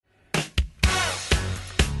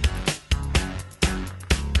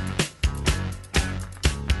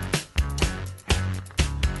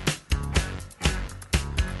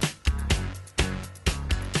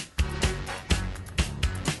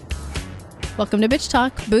Welcome to Bitch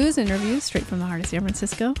Talk, booze interviews straight from the heart of San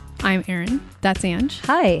Francisco. I'm Erin. That's Ange.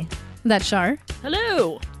 Hi. That's Shar.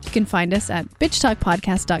 Hello. You can find us at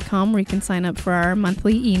bitchtalkpodcast.com, where you can sign up for our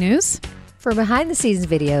monthly e-news. For behind-the-scenes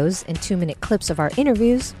videos and 2-minute clips of our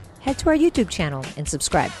interviews, head to our YouTube channel and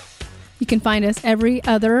subscribe. You can find us every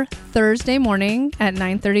other Thursday morning at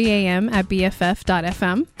 9:30 a.m. at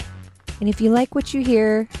BFF.fm. And if you like what you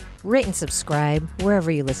hear, rate and subscribe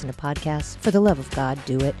wherever you listen to podcasts. For the love of God,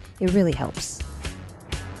 do it. It really helps.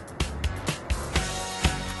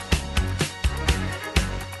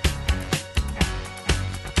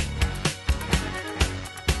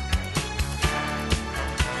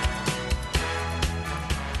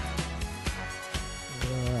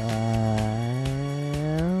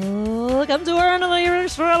 Welcome to our another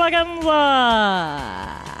extravaganza.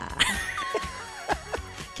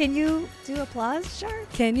 Can you do applause, Shar?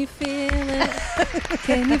 Can you feel it?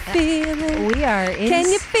 Can you feel it? We are in. Can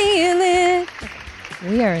you feel it?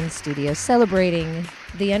 We are in studio celebrating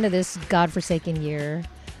the end of this godforsaken year.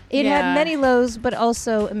 It Yeah. had many lows, but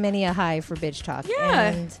also many a high for Bitch Talk. Yeah.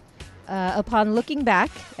 And upon looking back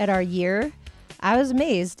at our year, I was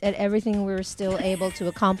amazed at everything we were still able to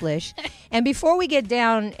accomplish. And before we get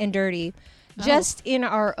down and dirty, just in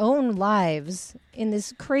our own lives, in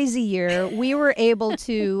this crazy year, we were able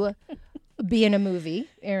to be in a movie,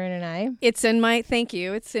 Erin and I. It's in my, thank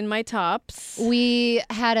you, it's in my tops. We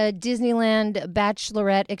had a Disneyland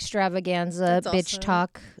Bachelorette extravaganza, That's Bitch awesome.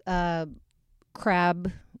 Talk,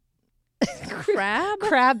 crab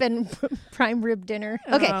Crab? and prime rib dinner.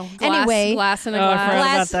 Okay, Oh, anyway. Glass in a Oh, I forgot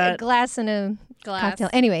glass. about that. Glass and a Glass. cocktail.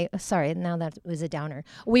 Anyway, sorry, now that was a downer.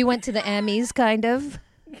 We went to the Emmys, kind of.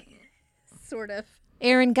 Sort of.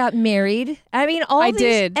 Erin got married. I mean, all I these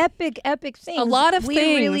did. epic things. A lot of we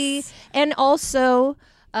things. Really, and also,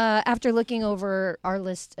 after looking over our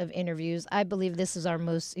list of interviews, I believe this is our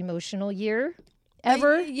most emotional year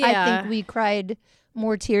ever. yeah. I think we cried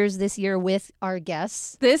more tears this year with our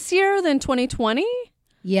guests. This year than 2020?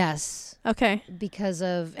 Yes. Okay. Because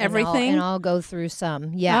of Everything? and I'll go through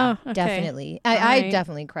some. Yeah, Oh, okay. definitely. All I right.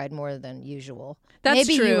 definitely cried more than usual. That's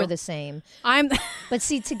Maybe true. you were the same. I'm But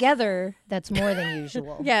see, together, that's more than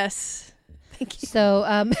usual. yes. Thank you.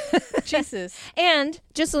 So, Jesus. and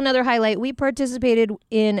just another highlight, we participated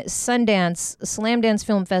in Sundance, Slam Dance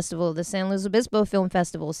Film Festival, the San Luis Obispo Film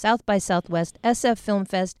Festival, South by Southwest, SF Film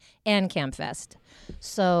Fest, and Camp Fest.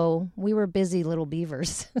 So we were busy little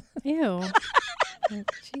beavers. Ew.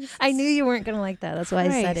 Jesus I knew you weren't going to like that. That's why I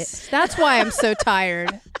said it. Christ. That's why I'm so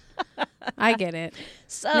tired. I get it.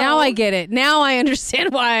 So Now I get it. Now I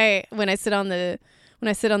understand why when I sit on the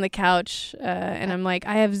couch and I'm like,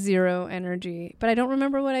 I have zero energy, but I don't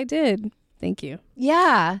remember what I did. Thank you.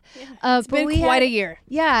 Yeah. It's been quite a year.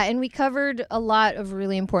 Yeah, and we covered a lot of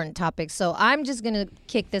really important topics. So I'm just going to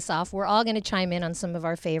kick this off. We're all going to chime in on some of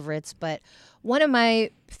our favorites, but one of my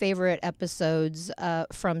favorite episodes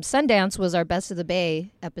from Sundance was our Best of the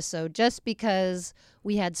Bay episode, just because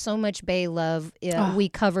we had so much Bay love. We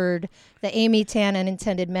covered the Amy Tan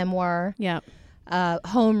unintended memoir, Yeah.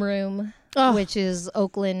 Homeroom, Oh. which is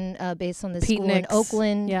Oakland, based on the Pete school in Nix.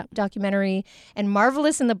 Oakland Yeah. documentary, and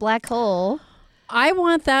Marvelous in the Black Hole. I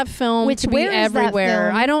want that film to be where is that everywhere.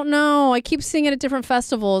 film? I don't know. I keep seeing it at different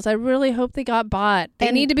festivals. I really hope they got bought. They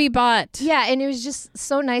And- need to be bought. Yeah, and it was just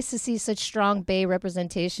so nice to see such strong Bay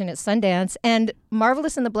representation at Sundance. And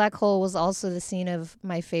Marvelous in the Black Hole was also the scene of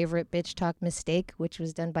my favorite Bitch Talk mistake, which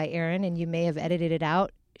was done by Erin, and you may have edited it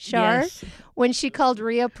out, Shar, Yes. when she called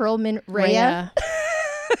Rhea Perlman Rhea. Rhea.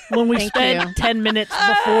 When we Thank spent you. 10 minutes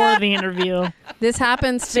before the interview This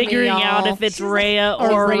happens to figuring me, out y'all. if it's She's like- Rhea Or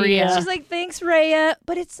or Rhea. Rhea. She's like, thanks, Rhea,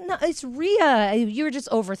 but it's not. It's Rhea. You were just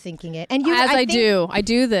overthinking it, and you, As I think- do. I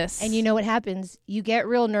do this. And you know what happens? You get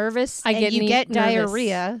real nervous, I and get you get nervous.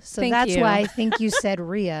 diarrhea. So Thank that's you. why I think you said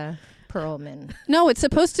Rhea Perlman. No, it's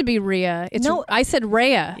supposed to be Rhea. It's No. I said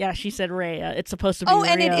Rhea. Yeah, she said Rhea. It's supposed to be Oh,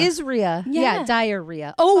 Rhea. and it is Rhea. Yeah. Yeah,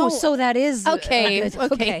 diarrhea. Oh. Oh, so that is Okay. good.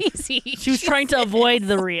 Okay. Easy. She was trying to avoid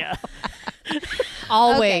the Rhea.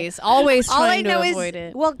 Always. Always All I trying know to is, avoid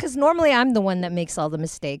it. well, because normally I'm the one that makes all the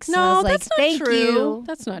mistakes. So I No, was like, that's not thank true. you.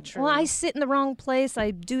 That's not true. Well, I sit in the wrong place. I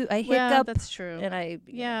hiccup. Yeah, that's true. And I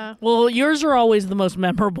Yeah. Well, yours are always the most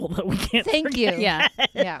memorable that we can't thank you. Yeah.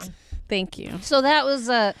 Yeah. Thank you. So that was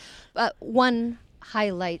one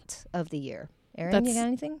highlight of the year. Erin, you That's- got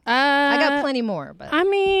anything? I got plenty more, but I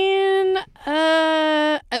mean,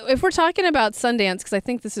 if we're talking about Sundance, because I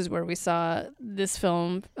think this is where we saw this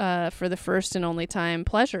film for the first and only time,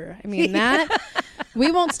 Pleasure. I mean, that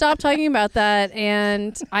we won't stop talking about that,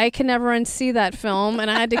 and I can never unsee that film, and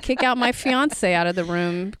I had to kick out my fiance out of the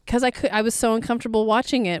room because I was so uncomfortable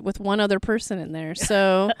watching it with one other person in there.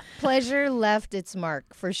 So Pleasure left its mark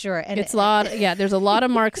for sure, and there's a lot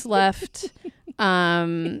of marks left.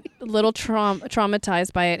 A little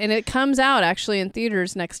traumatized by it, and it comes out actually in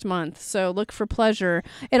theaters next month, so look for Pleasure.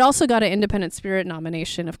 It also got an Independent Spirit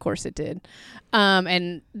nomination, of course it did,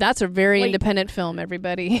 and that's a very independent film,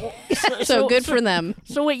 everybody. So good for them.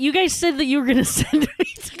 So wait, you guys said that you were going to send me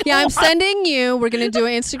to go I'm watch- sending you. We're gonna do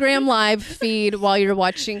an Instagram live feed while you're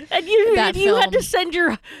watching and you that you had film. to send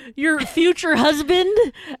your future husband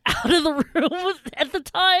out of the room at the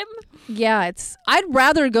time. Yeah, I'd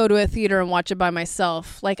rather go to a theater and watch it by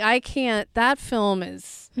myself. Like I can't. That film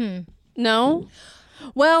is no.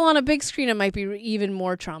 Well, on a big screen, it might be even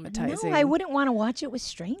more traumatizing. No, I wouldn't want to watch it with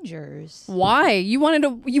strangers. Why? You wanted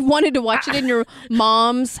to watch it in your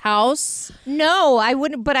mom's house? No, I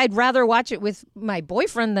wouldn't. But I'd rather watch it with my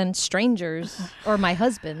boyfriend than strangers or my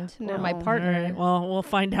husband or my All partner. right, well, we'll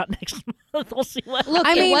find out next month. We'll see what. Look,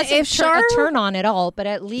 I mean, it wasn't if Char- a turn on at all, but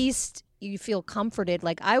at least you feel comforted.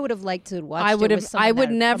 Like I would have liked to watch. I would it with have. someone I would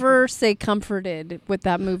that never say comforted with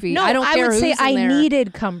that movie. No, I don't care would say who's in I there.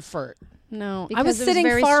 needed comfort. No, I because was it was sitting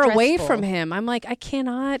very far away stressful. from him. I'm like, I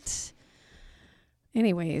cannot.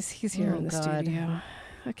 Anyways, he's here Oh, in the God. studio.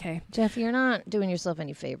 Okay. Jeff, you're not doing yourself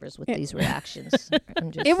any favors with these reactions.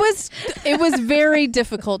 I'm just, It was very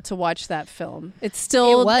difficult to watch that film. It's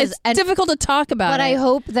still It was, it's and- difficult to talk about but it. I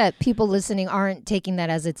hope that people listening aren't taking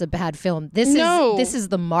that as it's a bad film. No. This is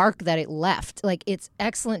the mark that it left. Like it's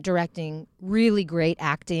excellent directing, really great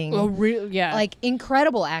acting. yeah. Like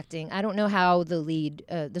incredible acting. I don't know how the lead.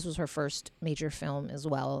 This was her first major film as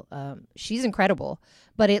well. She's incredible,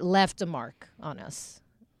 but it left a mark on us,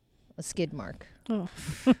 a skid mark. There's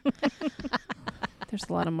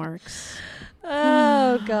a lot of marks.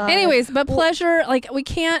 Oh God. Anyways, but Pleasure, like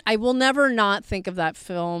I will never not think of that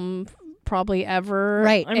film probably ever.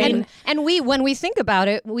 Right. I mean- and when we think about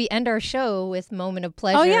it, we end our show with Moment of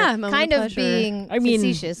Pleasure. Oh, yeah, Moment kind of of Pleasure. being I mean,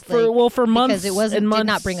 facetious. for months because it wasn't and months did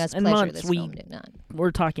not bring us and pleasure. months This we film did not.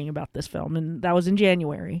 were talking about this film, and that was in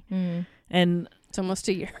January. And It's almost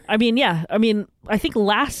a year. I mean, yeah. I mean, I think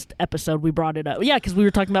last episode we brought it up. Yeah, because we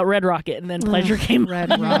were talking about Red Rocket, and then Pleasure came. Red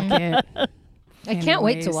Rocket. I can't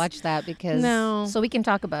wait to Anyways. watch that because No. so we can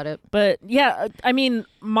talk about it. But yeah, I mean,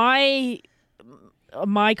 my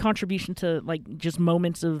contribution to like just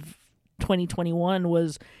moments of 2021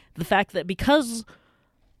 was the fact that because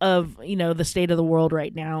of the state of the world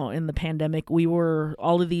right now in the pandemic,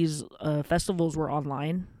 all of these festivals were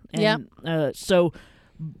online, and so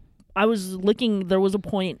I was looking. There was a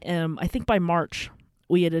point, I think by March,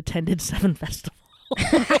 we had attended 7 festivals.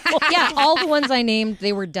 Yeah, all the ones I named,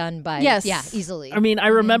 they were done by Yes. easily. I mean, I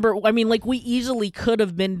remember. I mean, like we easily could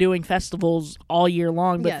have been doing festivals all year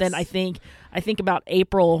long, but then Yes. I think about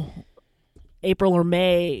April or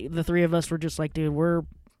May, the three of us were just like, dude, we're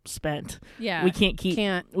spent. Yeah. We can't keep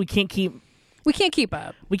up. We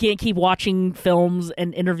can't keep watching films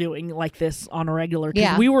and interviewing like this on a regular. 'Cause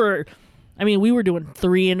Yeah. we were doing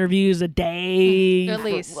 3 interviews a day At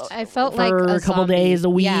least. I felt for like a couple zombie. days a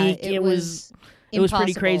week. Yeah, It was pretty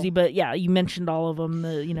impossible. crazy. But yeah, you mentioned all of them.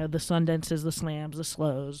 The the Sundances, the Slams, the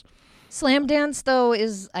Slows. Slam Dance, though,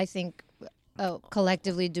 is, I think,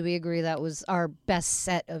 collectively, do we agree that was our best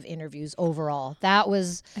set of interviews overall? That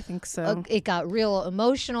was, I think so. it got real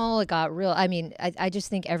emotional. It got real. I mean, I just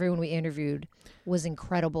think everyone we interviewed was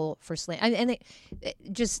incredible for Slam. And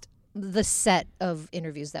just the set of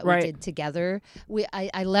interviews that we Right. did together.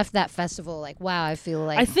 I left that festival like, wow, I feel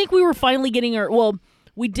like. I think we were finally getting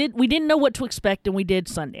we didn't know what to expect, and we did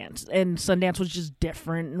Sundance, and Sundance was just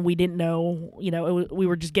different, and we didn't know, we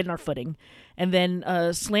were just getting our footing. And then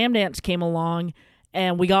Slam Dance came along,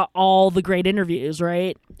 and we got all the great interviews,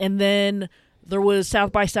 right? And then there was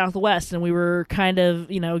South by Southwest, and we were kind of,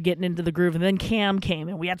 getting into the groove. And then Cam came,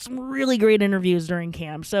 and we had some really great interviews during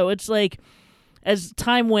Cam. So it's like, as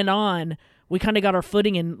time went on, we kind of got our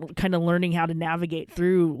footing and kind of learning how to navigate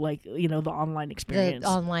through, like, the online experience.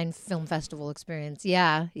 The online film festival experience.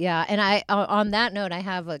 Yeah, yeah. And on that note, I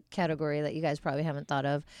have a category that you guys probably haven't thought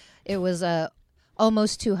of. It was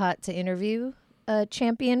almost too hot to interview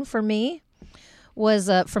champion for me. Was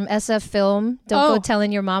from SF Film. Don't go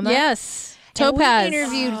telling your mama. Yes. And Topaz. we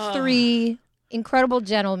interviewed 3 incredible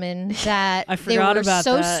gentlemen that I they forgot were about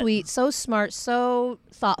so that. sweet, so smart, so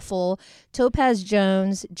thoughtful. Topaz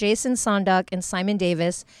Jones, Jason Sonduck, and Simon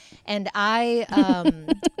Davis. And I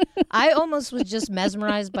almost was just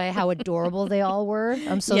mesmerized by how adorable they all were.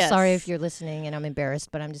 I'm so Yes. sorry if you're listening and I'm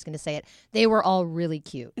embarrassed, but I'm just going to say it. They were all really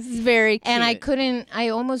cute. This is very cute. And I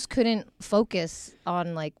almost couldn't focus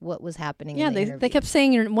on like what was happening yeah, in the they interview. kept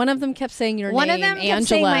saying one of them kept saying your One name. of them kept Angela,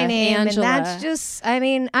 saying my name, Angela. and that's just, I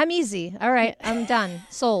mean, I'm easy. All right, I'm done.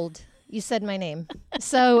 Sold. You said my name.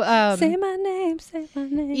 So, say my name, say my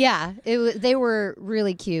name. yeah, they were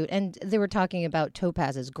really cute, and they were talking about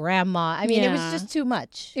Topaz's grandma. I mean, it was Yeah. just too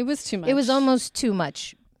much. It was too much. It was almost too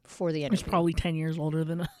much for the He's interview. probably 10 years older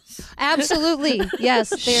than us. Absolutely, yes,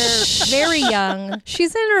 they're very young,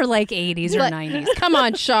 She's in her like 80s or But- 90s. Come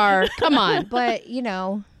on, Shar. Come on. but you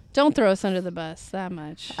know, Don't throw us under the bus that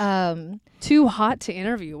much. um, Too hot to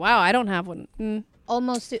interview. Wow, I don't have one.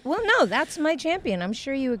 almost. Well, no, that's my champion. I'm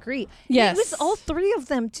sure you agree. Yes. It was all three of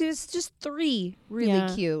them too. It's just three really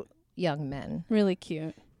Yeah. cute young men, Really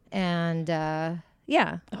cute. and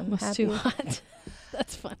yeah, I'm Almost happy. too hot.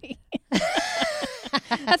 That's funny.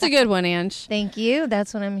 That's a good one, Ange. Thank you.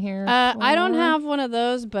 That's what I'm here. I don't for. have one of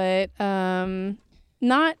those, but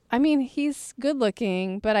not. I mean, he's good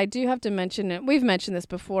looking, but I do have to mention it. We've mentioned this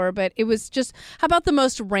before, but it was just. How about the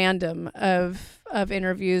most random of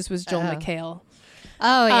interviews was Joel McHale.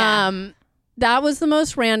 Oh yeah. That was the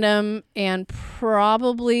most random and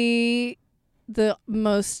probably the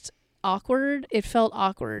most awkward. It felt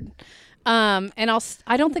awkward. And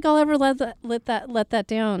I don't think I'll ever live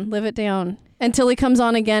it down until he comes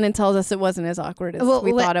on again and tells us it wasn't as awkward as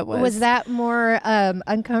we thought it was. Was that more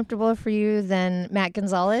uncomfortable for you than Matt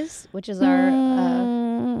Gonzalez, which is our?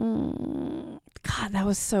 God, that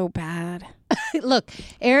was so bad. Look,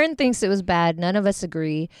 Aaron thinks it was bad. None of us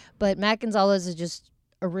agree, but Matt Gonzalez is just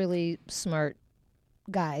a really smart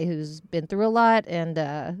guy who's been through a lot, and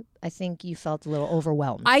I think you felt a little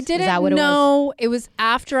overwhelmed. I Is didn't that what know. It was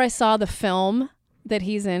after I saw the film that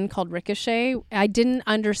he's in called Ricochet. I didn't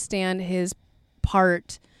understand his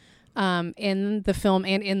part in the film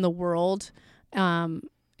and in the world, and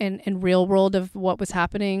real world of what was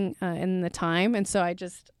happening in the time, and so I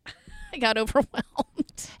got overwhelmed.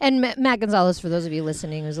 And Matt Gonzalez, for those of you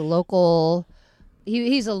listening, is a local.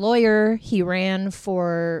 He's a lawyer. He ran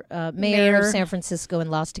for mayor of San Francisco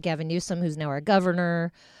and lost to Gavin Newsom, who's now our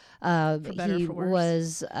governor. better or He for worse.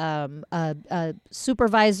 was a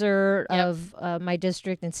supervisor of my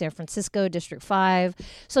district in San Francisco, District 5.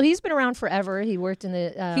 So he's been around forever. He worked in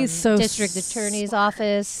the He's so district attorney's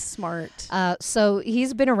office. Smart. So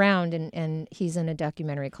he's been around, and he's in a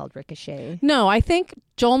documentary called Ricochet. No, I think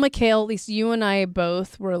Joel McHale, at least you and I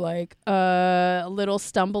both were like a little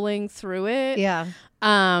stumbling through it. Yeah.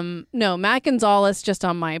 No, Matt Gonzalez, just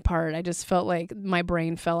on my part, I just felt like my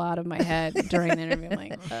brain fell out of my head during the interview. I'm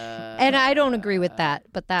like, And I don't agree with that,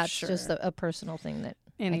 but that's sure. just a personal thing that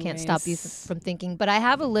I can't anyways. stop you from thinking. But I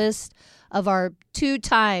have a list of our 2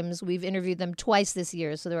 times we've interviewed them twice this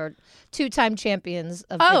year. So there are 2-time champions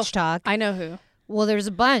of Bitch Talk. I know who. Well, there's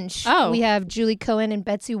a bunch. Oh. We have Julie Cohen and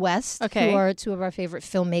Betsy West, Okay. who are 2 of our favorite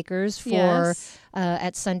filmmakers for Yes.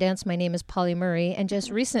 at Sundance. My Name is Polly Murray. And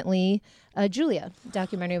just recently, Julia, a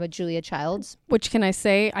documentary about Julia Childs. Which can I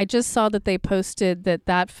say? I just saw that they posted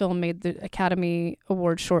that film made the Academy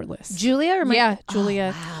Award shortlist. Julia? Or Yeah,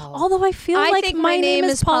 Julia. wow. Although I feel I like think My Name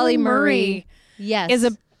is Polly Murray Yes. is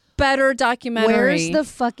a better documentary. Where's the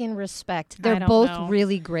fucking respect? I They're don't both know.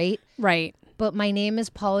 really great, right. but My Name is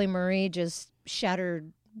Polly Murray just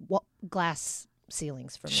shattered glass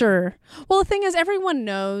ceilings for me. Sure. Well, the thing is, everyone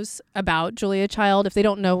knows about Julia Child. If they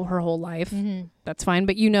don't know her whole life, Mm-hmm. that's fine.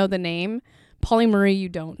 But you know the name. Polly Murray, you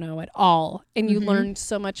don't know at all. And you learn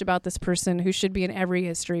so much about this person who should be in every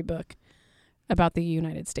history book about the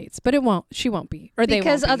United States. But it won't. She won't be. Or they won't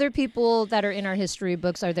Because be. other people that are in our history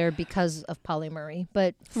books are there because of Polly Murray.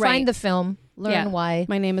 But Right. find the film, learn Yeah. why,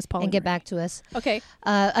 My Name is Polly and get Murray. back to us. Okay.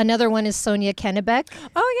 Another one is Sonia Kennebeck,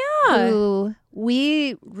 Oh, yeah. who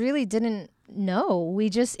we really didn't know. We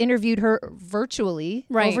just interviewed her virtually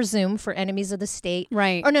Right. over Zoom for Enemies of the State.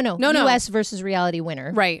 Right. Or no, No. U.S. versus Reality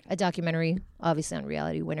Winner. Right. A documentary, obviously, on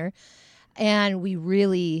Reality Winner. And we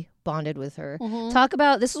really bonded with her. Talk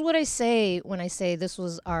about, this is what I say when I say this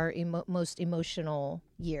was our most emotional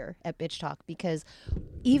year at Bitch Talk, because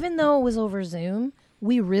even though it was over Zoom,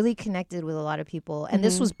 we really connected with a lot of people. And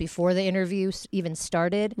this was before the interview even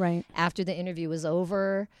started, Right. after the interview was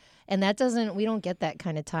over. And we don't get that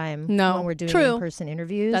kind of time No. when we're doing True. in-person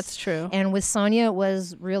interviews. That's true. And with Sonia, it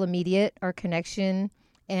was real immediate, our connection.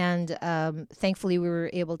 And thankfully, we were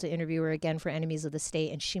able to interview her again for Enemies of the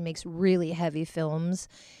State. And she makes really heavy films.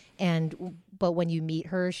 But when you meet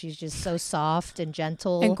her, she's just so soft and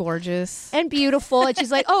gentle And gorgeous. and beautiful. And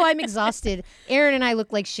she's like, "Oh, I'm exhausted. Aaron and I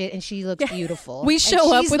look like shit, and she looks beautiful." We And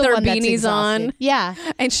show up she's with the our one that's beanies exhausted. on. Yeah.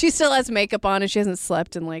 And she still has makeup on and she hasn't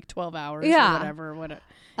slept in like 12 hours Yeah. or whatever.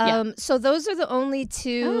 Yeah. So those are the only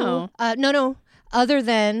two. Oh. No. Other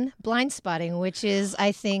than blind spotting, which is,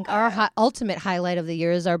 I think, our ultimate highlight of the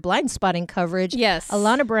year is our blind spotting coverage. Yes.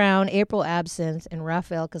 Alana Brown, April Absinthe, and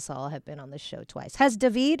Rafael Casal have been on the show twice. Has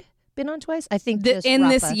David been on twice? I think just In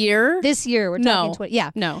this Rafa. year? This year, we're No. talking 20. Yeah.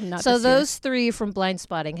 No, not So this year. those three from Blind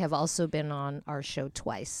Spotting have also been on our show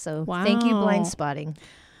twice. So thank you, Wow. Blind Spotting.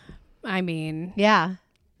 I mean, Yeah.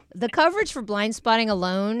 The coverage for Blind Spotting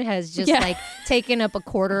alone has just Yeah. like taken up a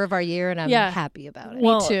quarter of our year, and I'm Yeah. happy about it.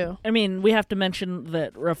 Well, too. I mean, we have to mention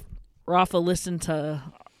that Rafa listened to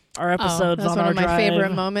our episodes that's on one our of my drive.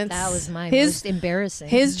 favorite moments. That was my his most embarrassing.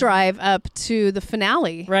 his drive up to the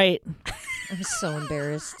finale. Right. I'm so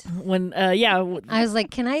embarrassed. When I was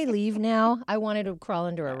like, "Can I leave now?" I wanted to crawl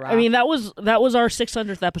under a rock. I mean, that was our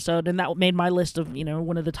 600th episode, and that made my list of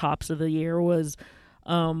one of the tops of the year was,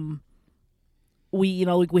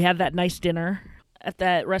 we had that nice dinner at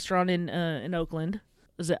that restaurant in Oakland.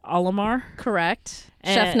 Is it Alamar? Correct.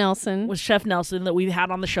 And Chef Nelson, Was Chef Nelson that we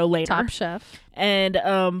had on the show later. top chef. And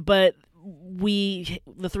but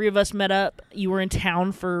the three of us met up. You were in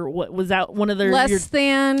town for what was that one of their Less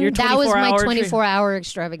than your that was my 24-hour 24-hour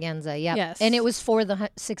extravaganza. Yeah. Yes. And it was for the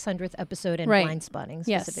 600th episode in Right. Blind Spotting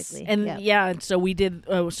Yes. specifically. and and so we did.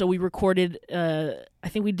 So we recorded. I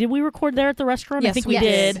think we record there at the restaurant. I Yes, think we we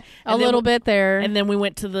did. did A And then little bit there. And then we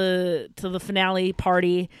went to the finale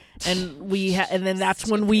party, and and then that's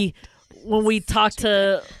when we talked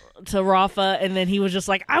to Rafa, and then he was just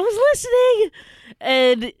like, I was listening,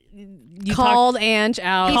 and you called Ange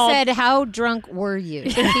out. He said, "How drunk were you?"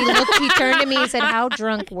 He turned to me and said, "How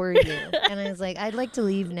drunk were you?" And I was like, "I'd like to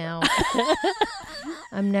leave now.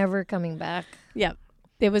 I'm never coming back." Yep.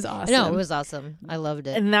 It was awesome. No, it was awesome. I loved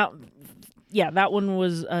it. and that one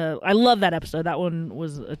was I love that episode. That one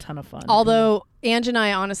was a ton of fun. Although Ange and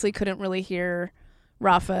I honestly couldn't really hear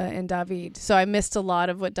Rafa and David, so I missed a lot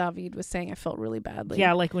of what David was saying. I felt really badly.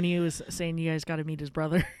 yeah, like when he was saying you guys got to meet his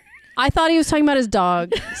brother. I thought he was talking about his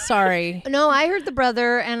dog. Sorry. No, I heard the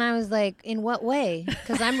brother, and I was like, "In what way?"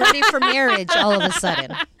 Because I'm ready for marriage. All of a sudden,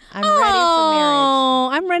 I'm ready for marriage. Oh,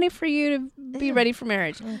 I'm ready for you to be ready for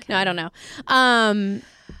marriage. No, I don't know.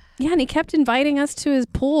 Yeah, and he kept inviting us to his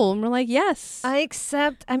pool, and we're like, yes, I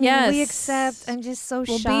accept. I mean, Yes. we accept. I'm just so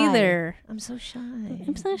we'll shy. be there. I'm so shy.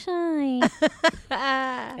 I'm so shy.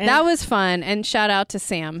 And That was fun, and shout out to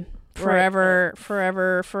Sam. Forever,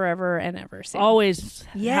 forever, and ever. Sam. always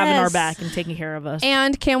having our Yes. back and taking care of us.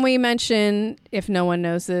 And can we mention, if no one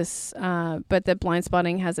knows this, but that Blind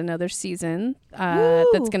Spotting has another season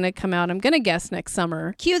that's going to come out, I'm going to guess next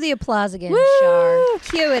summer. Cue the applause again, Woo! Shar.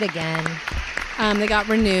 Cue it again. They got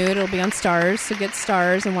renewed. It'll be on Stars, so get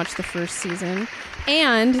Stars and watch the first season.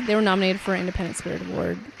 And they were nominated for an Independent Spirit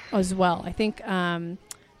Award as well. I think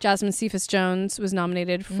Jasmine Cephas Jones was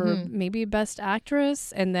nominated for maybe Best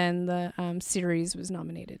Actress, and then the series was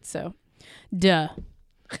nominated. So, duh.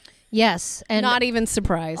 Yes, and Not even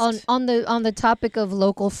surprised. on the topic of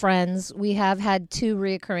local friends, we have had two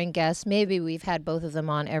reoccurring guests. Maybe we've had both of them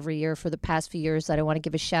on every year for the past few years that I want to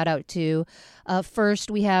give a shout out to. First,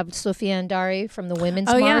 we have Sophia Andari from the Women's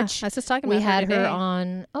March. I was just talking about We had her today.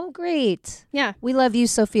 on. Oh, great. Yeah. We love you,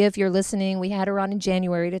 Sophia, if you're listening. We had her on in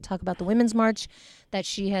January to talk about the Women's March that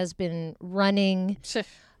she has been running.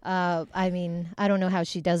 I mean, I don't know how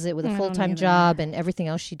she does it with a I don't full-time either. job and everything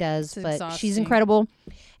else she does, It's but she's exhausting. incredible.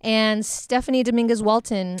 And Stephanie Dominguez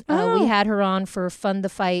Walton, we had her on for Fund the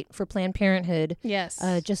Fight for Planned Parenthood Yes.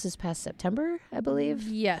 just this past September, I believe,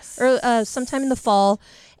 yes. or sometime in the fall.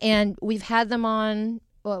 And we've had them on.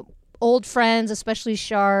 Old friends, especially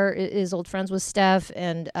Shar is old friends with Steph,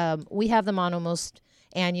 and we have them on almost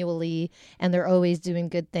annually, and they're always doing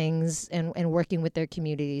good things and working with their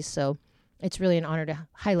communities. So it's really an honor to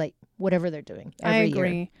highlight whatever they're doing every I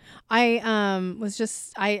agree. year. I was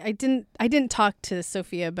just I didn't talk to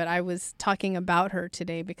Sophia, but I was talking about her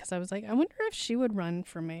today because I was like, I wonder if she would run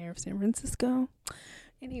for mayor of San Francisco.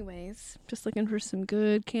 Anyways, just looking for some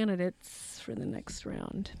good candidates for the next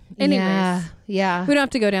round. Anyways, Yeah. we don't have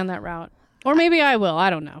to go down that route. Or maybe I will. I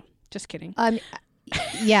don't know. Just kidding.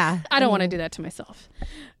 Yeah. I don't want to do that to myself.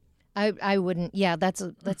 I wouldn't. Yeah, let's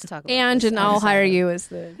talk about And this. I'll I'm hire sorry. you as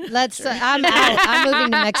the. I'm out. I'm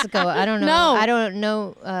moving to Mexico. I don't know. No. I don't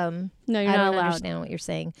know. No, you're I not don't allowed. understand what you're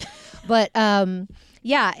saying, but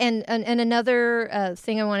Yeah, and another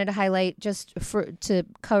thing I wanted to highlight, just to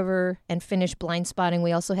cover and finish Blind Spotting,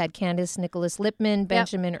 we also had Candace Nicholas Lipman,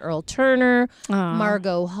 Benjamin Earl Turner,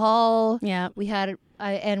 Margot Hall. Yeah. We had,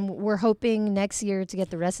 and we're hoping next year to get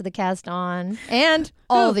the rest of the cast on and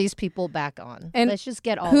all these people back on. And let's just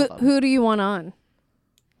get all of them. Who do you want on?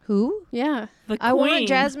 Who? Yeah. The I want Queen.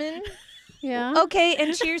 Jasmine. Yeah. Okay,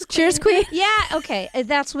 and Cheers Queen. Cheers, Queen. Yeah, okay.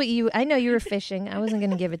 That's what I know you were fishing. I wasn't going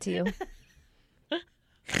to give it to you.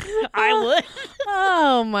 I would.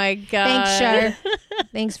 Oh my god. Thanks, Shar.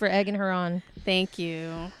 Thanks for egging her on. Thank you.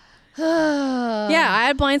 Yeah, I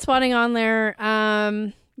had Blind Spotting on there.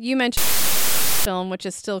 You mentioned film, which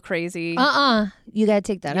is still crazy. You got to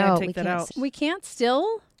take that Yeah, out. take We that can't out. We can't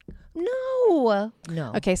still? No.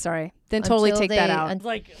 Okay, sorry. Then totally Until take that they- out. It's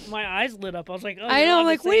like my eyes lit up. I was like, oh, I you're know. not I'm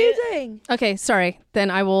like, gonna what are say you it? saying? Okay, sorry. Then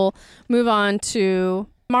I will move on to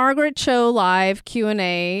Margaret Cho Live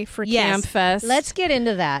Q&A for Yes. CamFest. Let's get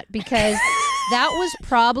into that because that was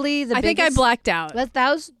probably the I think biggest. I blacked out.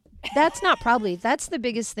 That's not probably. That's the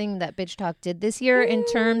biggest thing that Bitch Talk did this year in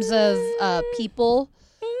terms of people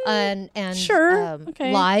and Sure.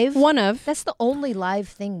 Okay. live. One of. That's the only live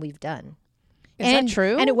thing we've done. Is that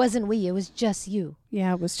true? And it wasn't we. It was just you.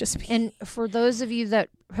 Yeah, it was just me. And for those of you that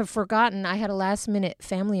have forgotten, I had a last minute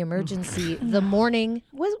family emergency the morning.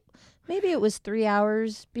 Maybe it was 3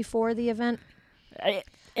 hours before the event.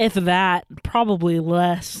 If that, probably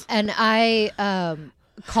less. And I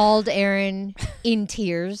called Aaron in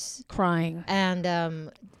tears. Crying. And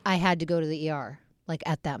I had to go to the ER, like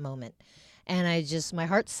at that moment. And my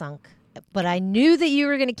heart sunk. But I knew that you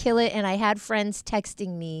were going to kill it. And I had friends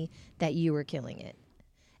texting me that you were killing it.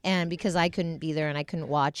 And because I couldn't be there and I couldn't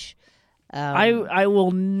watch. I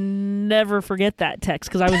will never forget that text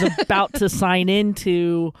because I was about to sign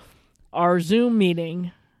into our Zoom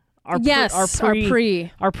meeting. Our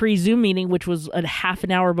pre Zoom meeting, which was a half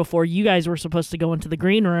an hour before you guys were supposed to go into the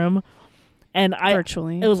green room. And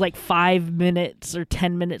Virtually. It was like 5 minutes or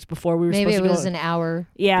 10 minutes before we were Maybe supposed to go. it was an hour.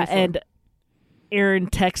 Yeah, before. and Aaron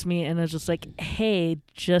texted me and was just like, hey,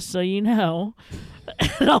 just so you know.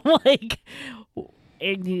 And I'm like,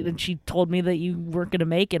 and she told me that you weren't going to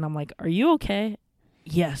make it. And I'm like, are you okay?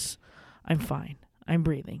 Yes, I'm fine. I'm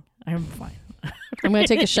breathing. I'm fine. I'm going to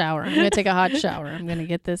take a shower. I'm going to take a hot shower. I'm going to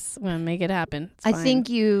get this. I'm going to make it happen. It's I fine. think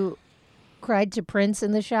you cried to Prince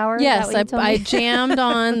in the shower. Is Yes, that what you told I me? jammed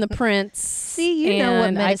on the Prince. See, you know what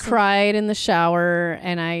and I medicine- cried in the shower,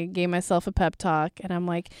 and I gave myself a pep talk, and I'm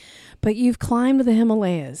like, but you've climbed the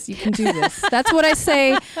Himalayas. You can do this. That's what I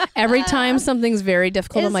say every time something's very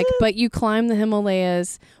difficult. Is I'm like, it? but you climbed the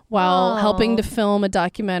Himalayas while Oh. helping to film a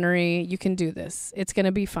documentary. You can do this. It's going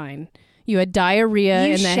to be fine. You had diarrhea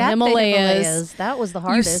You in the shat Himalayas. That was the You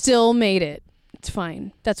hardest. still made it. It's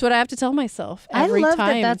fine. That's what I have to tell myself I every love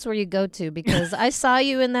time. that that's where you go to because I saw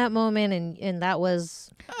you in that moment and that was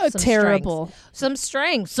some terrible. strength. Some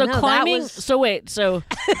strength. So No, that climbing. was- So wait. So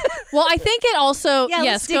Well, I think it also. Yeah,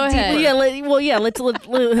 yes, let's dig go ahead.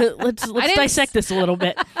 let's didn't dissect this a little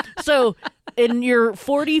bit. So in your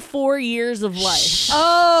 44 years of life.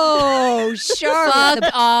 Oh, Char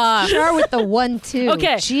Fuck off. Char with the 1-2.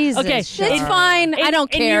 Okay, Jesus. okay. Char. It's fine. I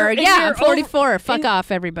don't in care. your- in Yeah, your I'm 44. over- Fuck in-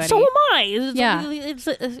 off, everybody. So am I. Yeah. It's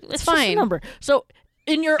just fine. a number. So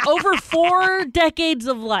in your over 4 decades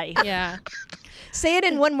of life, yeah. Say it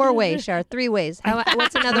in one more way, Char. 3 ways.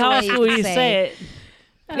 What's another how way else you will can you say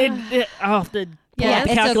it? I'll have to pull Yeah, out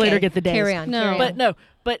the it's calculator, okay. get the days. Carry on. No. Carry on. But no,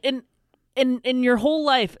 but in your whole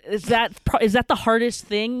life, is that the hardest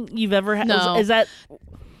thing you've ever had? No. Is that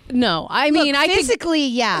No, I mean, Look, I could. physically,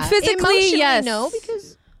 yeah. Physically, Emotionally, yes. no,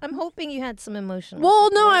 because I'm hoping you had some emotional. Well,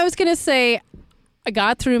 no, support. I was gonna say, I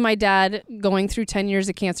got through my dad going through 10 years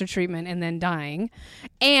of cancer treatment and then dying,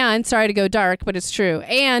 and sorry to go dark, but it's true.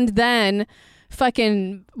 And then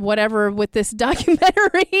fucking whatever with this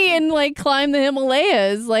documentary and like climb the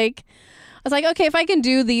Himalayas. Like, I was like, okay, if I can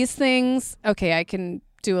do these things, okay, I can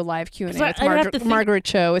do a live Q&A So with I'd have to think- Margaret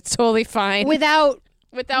Cho. It's totally fine. without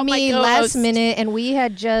Without my me co-host. last minute, and we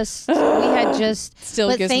had just Still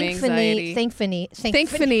but gives me anxiety.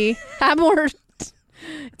 thankfully, Have more.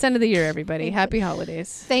 It's end of the year, everybody. Happy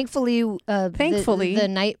holidays. thankfully, Thankfully. the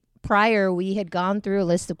night prior we had gone through a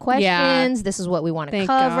list of questions. Yeah. This is what we want to Thank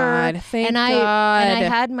cover. God. Thank and I God.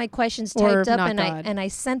 had my questions Or typed up, not and God. I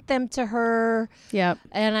sent them to her, Yep.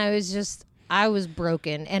 and I was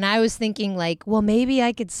broken, and I was thinking like, well, maybe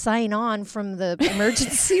I could sign on from the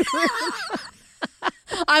emergency room.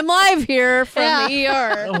 I'm live here from Yeah. the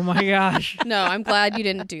ER. oh my gosh. No, I'm glad you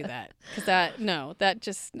didn't do that. Because that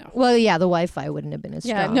just, no. Well, yeah, the Wi-Fi wouldn't have been as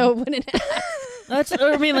strong. Yeah, no, it wouldn't.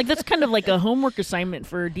 That's kind of like a homework assignment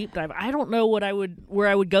for a deep dive. I don't know where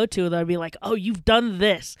I would go to that I'd be like, oh, you've done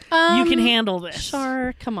this. You can handle this.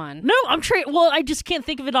 Char, come on. No, well, I just can't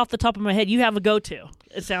think of it off the top of my head. You have a go-to,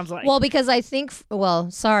 it sounds like. Well, because I think,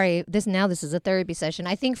 sorry, this is a therapy session.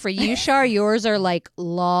 I think for you, Shar, yours are like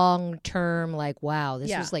long-term, like, wow,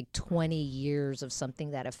 this was like 20 years of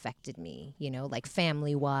something that affected me, like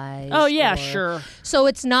family-wise. Oh, yeah, sure. So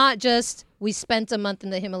it's not just we spent a month in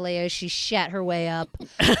the Himalayas, she shat her way up,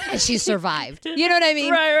 and she survived. You know what I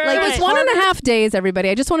mean? Right. Like, it was 1.5 days, everybody.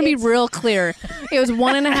 I just want to be real clear. It was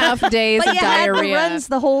 1.5 days but of you diarrhea. had the runs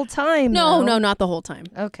the whole time. No, though. not the whole time.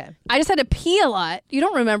 Okay. I just had to pee a lot. You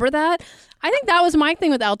don't remember that? I think that was my thing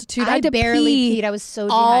with altitude. I had to barely pee peed. I was so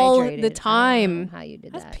all dehydrated. the I don't time. know how you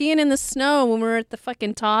did I was that? peeing in the snow when we were at the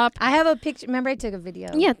fucking top. I have a picture. Remember, I took a video.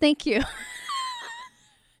 Yeah, thank you.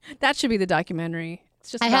 That should be the documentary.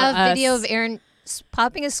 It's just I about have video us. of Aaron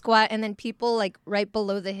popping a squat, and then people like right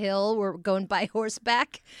below the hill were going by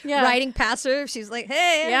horseback, riding past her. She's like,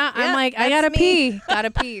 "Hey, Yeah, I'm like, I that's gotta me." pee.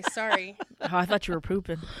 Gotta pee. Sorry. Oh, I thought you were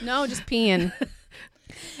pooping. No, just peeing.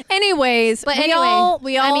 Anyways, But we anyway, all do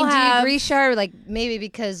you have. agree, Shar? Like maybe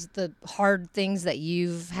because the hard things that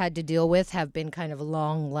you've had to deal with have been kind of a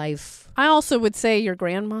long life. I also would say your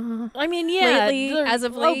grandma. I mean, yeah. Lately, as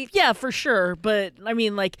of late. yeah, for sure. But I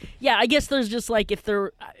mean, like, yeah, I guess there's just like if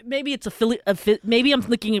there, maybe it's maybe I'm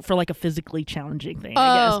looking at for like a physically challenging thing.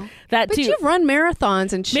 I guess that But too. you've run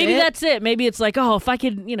marathons and shit. Maybe that's it. Maybe it's like, oh, if I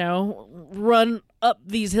could, run up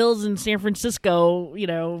these hills in San Francisco,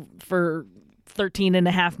 for 13 and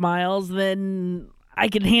a half miles, then I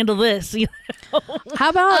can handle this. How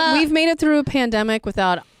about we've made it through a pandemic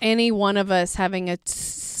without any one of us having a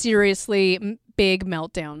seriously big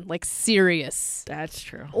meltdown, like serious. That's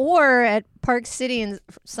true. Or at Park City and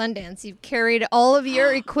Sundance, you've carried all of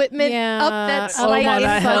your equipment up that slight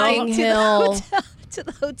fucking hill. to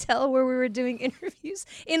the hotel where we were doing interviews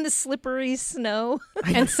in the slippery snow.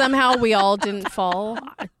 And somehow we all didn't fall.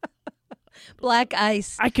 Black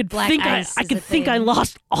ice. I could Black think ice I is could a think I thing.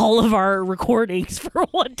 lost all of our recordings for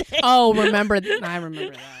one day. Oh, I remember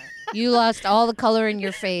that. You lost all the color in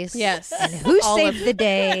your face. Yes. And who All saved of- the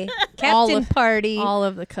day? all Captain of- Party. All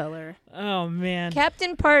of the color. Oh man.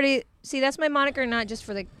 Captain Party. See, that's my moniker, not just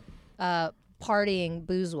for the partying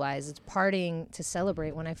booze-wise. It's partying to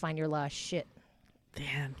celebrate when I find your lost shit.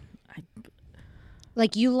 Man,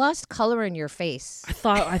 Like, you lost color in your face. I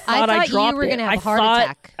thought I thought you dropped were it. gonna have I a heart thought-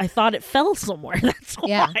 attack. I thought it fell somewhere. That's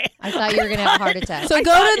Yeah. why. I thought you were going to have a heart attack. So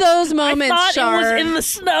go to those moments, I thought Char. it was in the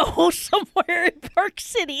snow somewhere in Park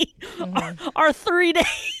City. Our 3 days.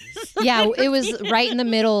 Yeah, it was right in the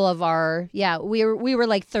middle of our. Yeah, we were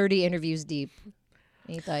like 30 interviews deep.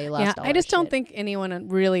 And you thought you lost. Yeah, all I just our don't shit. think anyone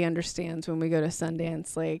really understands when we go to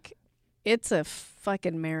Sundance. Like, it's a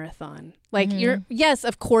fucking marathon. Like, yes,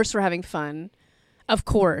 of course we're having fun, of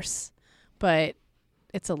course, but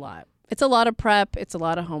it's a lot. It's a lot of prep. It's a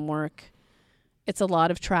lot of homework. It's a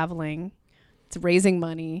lot of traveling. It's raising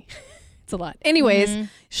money. It's a lot. Anyways,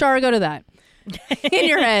 Shara, go to that. In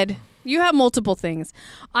your head, you have multiple things.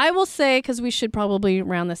 I will say, because we should probably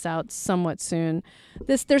round this out somewhat soon,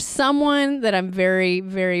 there's someone that I'm very,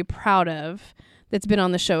 very proud of that's been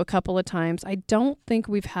on the show a couple of times. I don't think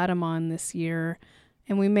we've had him on this year,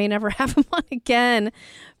 and we may never have him on again.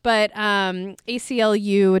 But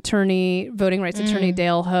ACLU attorney, voting rights attorney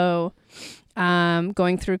Dale Ho,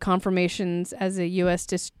 going through confirmations as a U.S.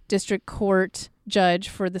 District Court judge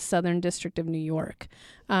for the Southern District of New York.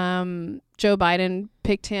 Joe Biden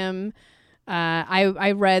picked him.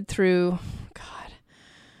 I read through,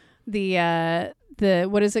 the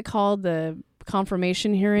what is it called? The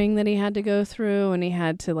confirmation hearing that he had to go through, and he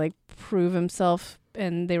had to like prove himself,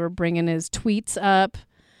 and they were bringing his tweets up.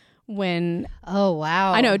 When Oh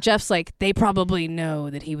wow! I know Jeff's like, they probably know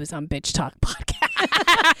that he was on Bitch Talk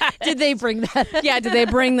podcast. Did they bring that up? Yeah, did they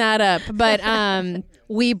bring that up? But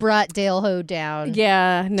We brought Dale Ho down.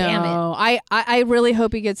 yeah, no. Damn it. I really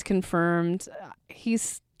hope he gets confirmed.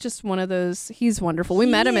 He's just one of those. He's wonderful. We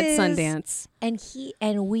He met him at is. Sundance.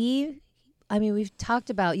 We've talked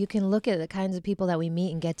about, you can look at the kinds of people that we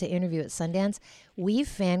meet and get to interview at Sundance. We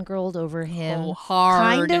fangirled over him Oh,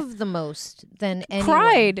 hard. kind of the most than anyone.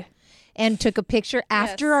 Cried. And took a picture.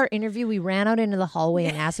 After Yes. our interview, we ran out into the hallway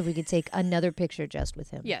and asked if we could take another picture just with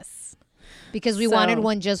him. Yes. Because we So- wanted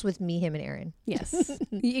one just with me, him, and Aaron. Yes.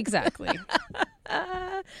 Exactly.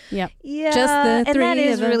 Yep. Yeah. Just the and that three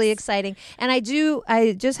is of really us. exciting. And I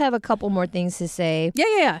just have a couple more things to say.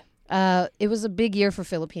 Yeah. It was a big year for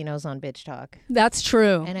Filipinos on Bitch Talk. That's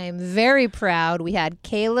true. And I am very proud. We had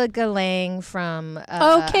Kayla Galang from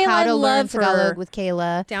Kayla, How I to Learn love her. Tagalog with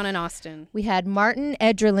Kayla. Down in Austin. We had Martin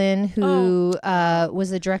Edgerlin, who was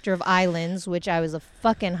the director of Islands, which I was a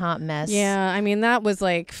fucking hot mess. Yeah, I mean, that was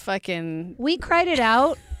like fucking... We cried it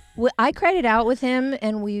out. I cried it out with him,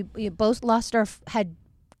 and we both had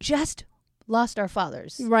just lost our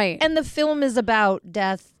fathers. Right. And the film is about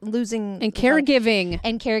death, losing... And caregiving.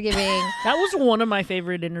 And caregiving. That was one of my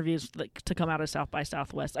favorite interviews to come out of South by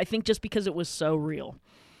Southwest. I think just because it was so real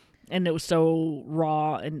and it was so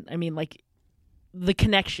raw, and I mean, like, the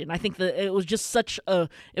connection. I think that it was just such a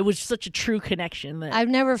true connection. That I've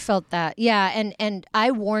never felt that. Yeah, and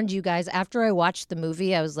I warned you guys after I watched the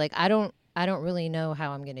movie. I was like, I don't really know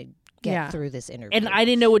how I'm going to get through this interview. And I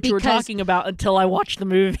didn't know what you were talking about until I watched the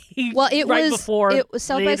movie. Well, it right was before it was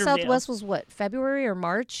South by interview. Southwest was what, February or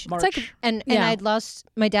March? March. It's like, And I'd lost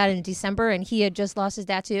my dad in December, and he had just lost his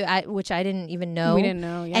dad too, which I didn't even know. we didn't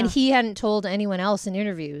know, yeah. And he hadn't told anyone else in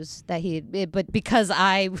interviews that but because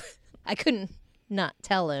I couldn't not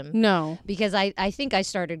tell him. No. Because I think I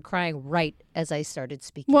started crying right as I started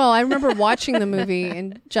speaking. Well, I remember watching the movie,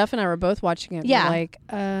 and Jeff and I were both watching it. Yeah. And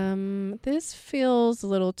we're like, this feels a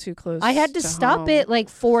little too close. I had to stop home. it like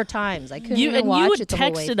 4 times. I couldn't even watch it the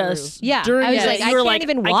whole way texted through. us. Yeah, during I was it. like, You I were can't like,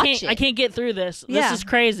 even watch it. I can't get through this. Yeah. This is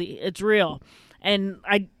crazy. It's real. And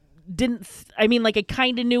I didn't. I mean, like, I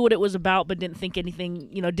kind of knew what it was about, but didn't think anything.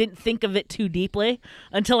 Didn't think of it too deeply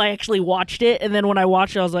until I actually watched it. And then when I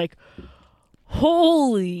watched it, I was like,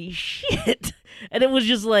 holy shit. And it was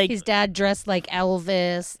just like, His dad dressed like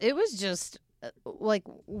Elvis. It was just like,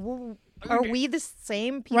 are we the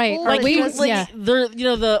same people? Right. like, we- like yeah.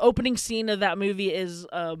 the opening scene of that movie is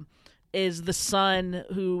the son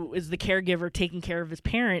who is the caregiver taking care of his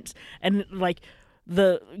parents, and like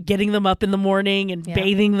the getting them up in the morning and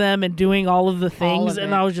bathing them and doing all of the things,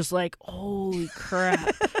 and I was just like, holy crap.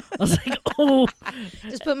 I was like, oh,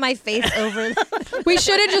 Just put my face over. We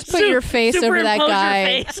should have just put your face over that superimpose your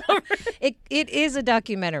guy. face over- It is a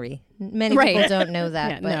documentary. Many Right. people don't know that,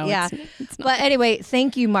 Yeah, but no, yeah. it's not. But anyway,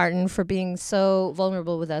 thank you, Martin, for being so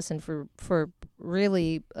vulnerable with us and for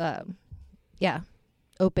really,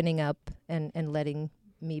 opening up and letting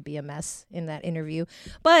me be a mess in that interview.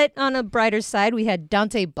 But on a brighter side, we had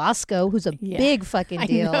Dante Bosco, who's a big fucking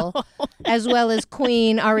deal, as well as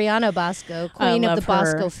Queen Ariana Bosco, queen of the love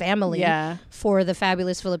her. Bosco family, Yeah. for the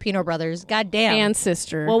Fabulous Filipino Brothers. God damn. And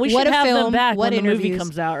sister. Well, we What should a have them film, back what when the movie interviews.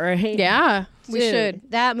 comes out, right? yeah, we Dude,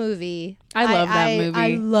 should. That movie. I love that movie.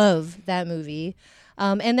 I love that movie.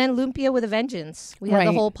 And then Lumpia with a Vengeance. We had the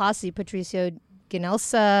Right. whole posse, Patricio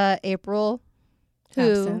Ginelsa, April, who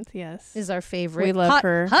Absinthe, yes. is our favorite. We love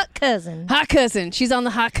her. Hot cousin. Hot cousin. She's on the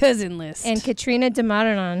hot cousin list. And Katrina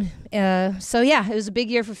DeMaranon. So yeah, it was a big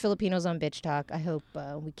year for Filipinos on Bitch Talk. I hope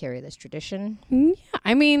we carry this tradition. yeah,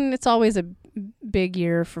 I mean, it's always a big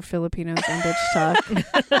year for Filipinos on Bitch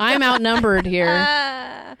Talk. I'm outnumbered here.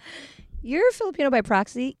 You're a Filipino by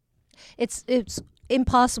proxy. It's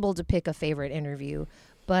impossible to pick a favorite interview,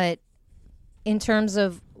 but in terms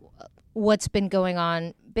of what's been going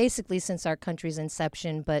on basically since our country's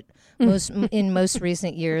inception, but in most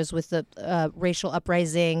recent years with the racial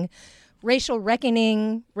uprising, racial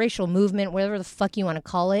reckoning, racial movement, whatever the fuck you want to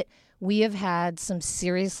call it, we have had some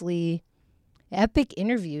seriously epic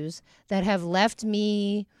interviews that have left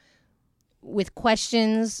me with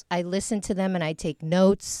questions. I listen to them and I take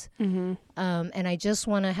notes. And I just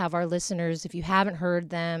want to have our listeners, if you haven't heard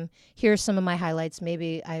them, here's some of my highlights.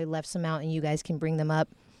 Maybe I left some out and you guys can bring them up.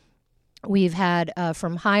 We've had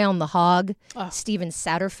from High on the Hog, Steven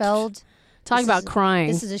Satterfeld. Talk about crying.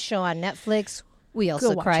 This is a show on Netflix. We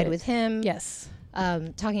also watch cried it. with him. Yes.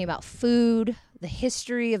 Talking about food, the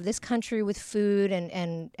history of this country with food,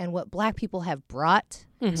 and what Black people have brought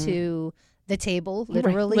to the table,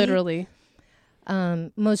 literally. Right,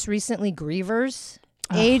 literally. Most recently, Grievers.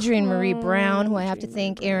 Adrienne Marie Brown, who I have to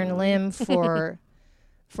thank Aaron Lim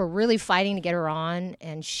for really fighting to get her on,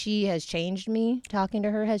 and she has changed me. Talking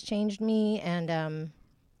to her has changed me, and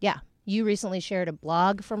you recently shared a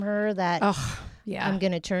blog from her that Yeah. I'm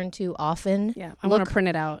going to turn to often. Yeah. I want to print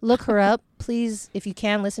it out. Look her up, please, if you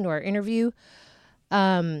can. Listen to our interview.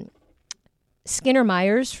 Skinner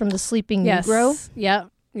Myers from The Sleeping Yes. Negro. Yep.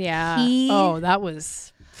 Yeah. He- that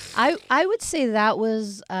was. I would say that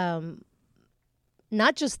was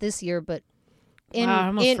not just this year, but I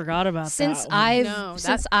almost forgot about since that one.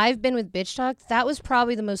 since I've been with Bitch Talk, that was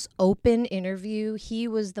probably the most open interview. He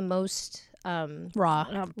was the most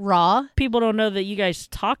raw. People don't know that you guys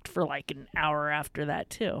talked for like an hour after that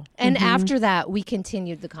too. And after that, we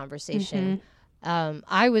continued the conversation.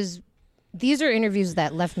 I was these are interviews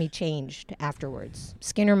that left me changed afterwards.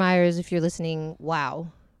 Skinner Myers, if you're listening, wow,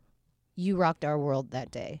 you rocked our world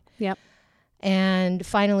that day. Yep. And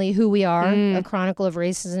finally, Who We Are, A Chronicle of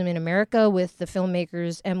Racism in America, with the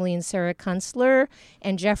filmmakers Emily and Sarah Kunstler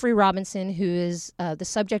and Jeffrey Robinson, who is the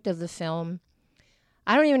subject of the film.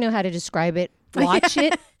 I don't even know how to describe it. Watch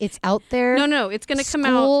it. It's out there. No, it's going to come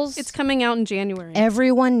out. It's coming out in January.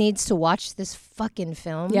 Everyone needs to watch this fucking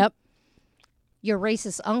film. Yep. Your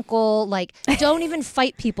racist uncle, like, don't even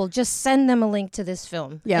fight people. Just send them a link to this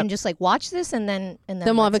film. Yep. And just like watch this and then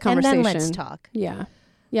we'll have a conversation. And then let's talk. Yeah.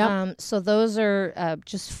 Yeah. So those are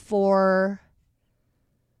just 4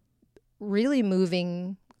 really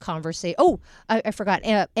moving conversation. Oh, I forgot.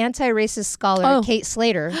 Anti-racist scholar Kate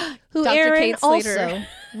Slater, who Dr. Aaron Kate Slater. also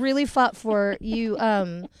really fought for. You,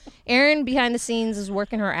 Aaron, behind the scenes, is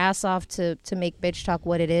working her ass off to make Bitch Talk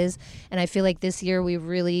what it is, and I feel like this year we've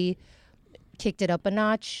really kicked it up a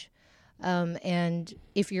notch. And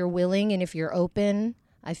if you're willing and if you're open,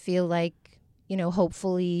 I feel like,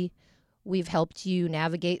 hopefully we've helped you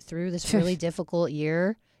navigate through this really difficult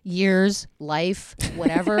years, life,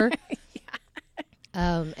 whatever.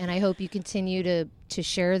 And I hope you continue to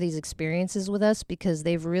share these experiences with us, because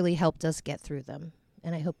they've really helped us get through them.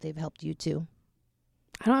 And I hope they've helped you too.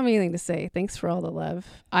 I don't have anything to say. Thanks for all the love.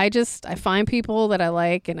 I find people that I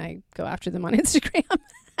like and I go after them on Instagram.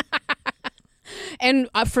 And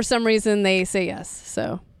for some reason they say yes.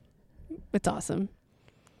 So it's awesome.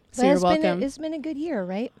 So you're welcome. It's been a good year,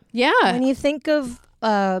 right? Yeah. When you think of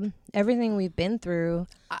everything we've been through,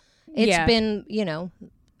 it's been,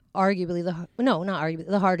 arguably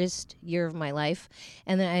the hardest year of my life.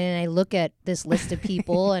 And then I look at this list of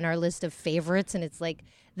people and our list of favorites, and it's like,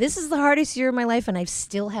 this is the hardest year of my life, and I've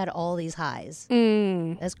still had all these highs.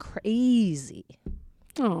 That's crazy.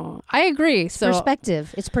 Oh, I agree. So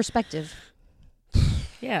Perspective. It's perspective.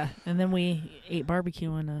 Yeah, and then we ate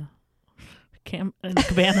barbecue in a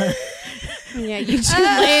cabana. Yeah, you just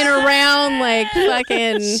laying around like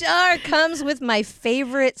fucking. Char comes with my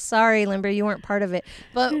favorite. Sorry, Limber, you weren't part of it,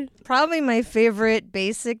 but probably my favorite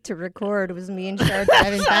basic to record was me and Char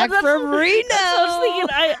driving back from Reno. I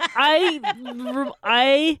was thinking,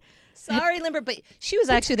 I Sorry, Limber, but she was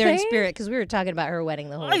actually there in spirit, because we were talking about her wedding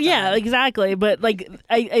the whole time. Yeah, exactly. But like,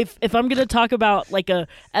 if I'm gonna talk about like a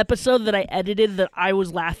episode that I edited that I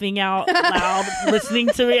was laughing out loud listening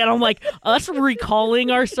to it, and I'm like, us recalling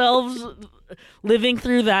ourselves living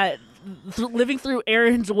through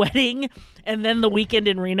Aaron's wedding and then the weekend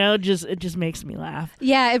in Reno, it just makes me laugh.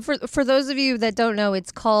 Yeah, and for those of you that don't know,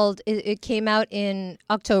 it's called. It came out in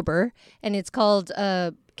October, and it's called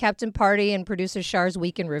Captain Party and Producer Char's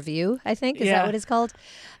Week in Review, I think. Is that what it's called?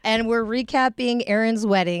 And we're recapping Aaron's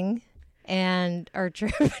wedding and our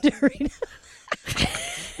trip to Reno.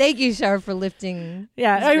 Thank you, Char, for lifting.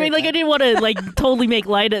 Yeah, I mean, like, I didn't want to like totally make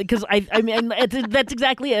light of it, because I mean, that's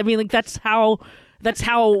exactly it. I mean, like, that's how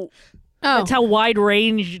wide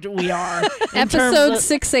ranged we are. Episode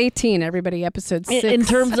 618, everybody. Episode 6. In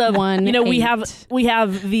terms of, we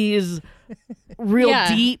have these real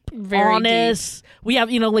deep, honest. Deep. We have,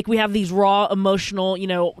 we have these raw, emotional,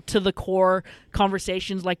 to the core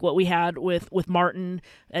conversations like what we had with Martin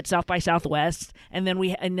at South by Southwest, and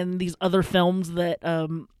then these other films that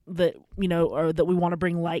that we want to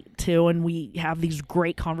bring light to, and we have these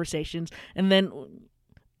great conversations, and then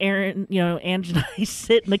Aaron, Ange and I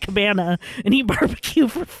sit in the cabana and eat barbecue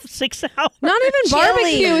for 6 hours. Not even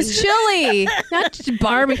barbecue, it was chili. Not just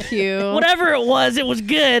barbecue. Whatever it was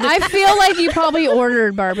good. I feel like you probably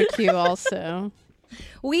ordered barbecue also.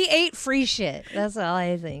 We ate free shit. That's all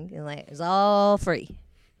I think. And like, it's all free.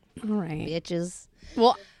 All right. Bitches.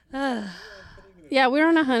 Well, yeah, we were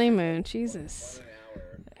on a honeymoon. Jesus.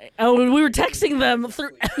 Oh, we were texting them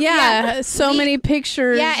through. Yeah, so many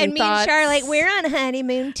pictures. Yeah, and me thoughts. and Char, like, we're on a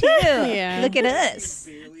honeymoon too. Yeah. Look at us.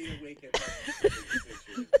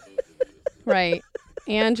 Right.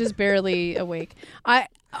 And just barely awake.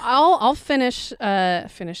 I'll finish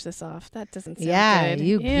this off. That doesn't sound good.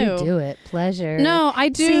 You do it. Pleasure. No, I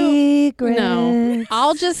do. Secrets. No.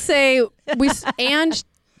 I'll just say Ange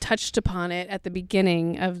touched upon it at the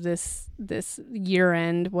beginning of this year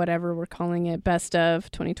end, whatever we're calling it, best of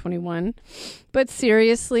 2021. But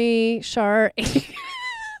seriously, Char, is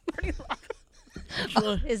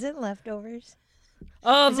it leftovers?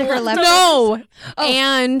 Is it her leftovers? No,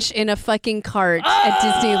 Ange in a fucking cart at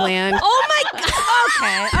Disneyland. Oh my god!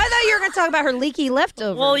 Okay, I thought you were going to talk about her leaky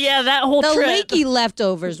leftovers. Well, yeah, that whole the trip. leaky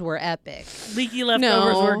leftovers were epic. Leaky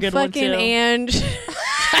leftovers were a good one too. Fucking Ange.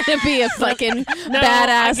 trying to be a fucking No, badass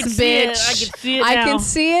I can see it. bitch. I can see it I now. can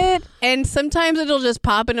see it, and sometimes it'll just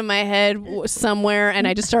pop into my head somewhere, and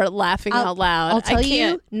I just start laughing out loud. I'll tell I you,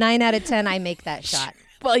 can't. 9 out of 10, I make that shot.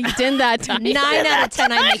 Well, you did that time. 9 out of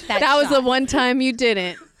 10, I make that That was shot. the one time you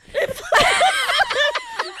didn't. It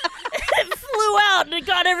flew out and it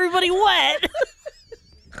got everybody wet.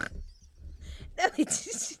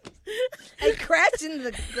 I crashed into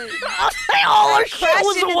the All our shit crashed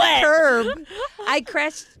was into wet. the curb. I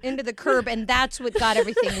crashed into the curb, and that's what got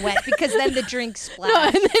everything wet because then the drink splashed. No,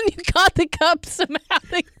 and then you got the cup somehow.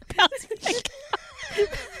 They bounced back. It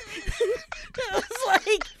was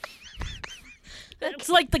like it's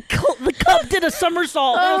like the cup did a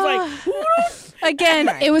somersault. I was like, Again,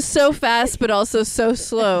 it was so fast, but also so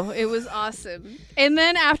slow. It was awesome. And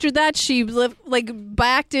then after that, she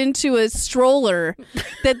backed into a stroller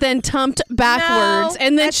that then tumped backwards,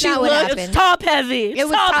 and then that's she not what looked. happened. it's top heavy. It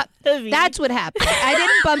was top heavy. That's what happened. I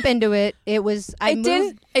didn't bump into it. It was I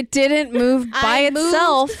moved. It didn't move by I moved,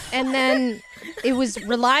 itself. and then it was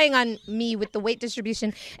relying on me with the weight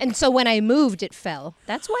distribution. And so when I moved, it fell.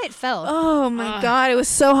 That's why it fell. Oh my god, it was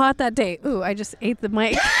so hot that day. Ooh, I just ate the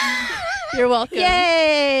mic. You're welcome.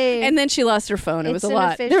 Yay! And then she lost her phone. It was It's a an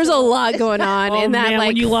lot. There was a official- lot going on Oh in that man, like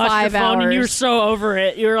when you lost 5 your phone hours. and you were so over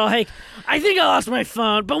it, you were like, I think I lost my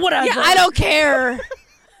phone, but whatever. Yeah, I don't care.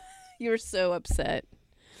 You were so upset.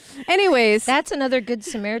 Anyways, That's another good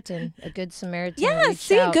Samaritan. A good Samaritan. yeah, reached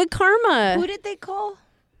see, out. good karma. Who did they call?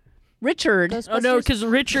 Richard. Oh no, Ghostbusters? because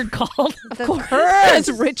Richard called. The It's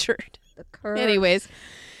Richard. The curse. Anyways,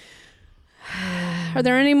 are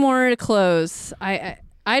there any more to close? I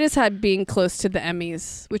just had being close to the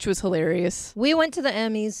Emmys, which was hilarious. We went to the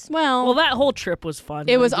Emmys. Well, that whole trip was fun.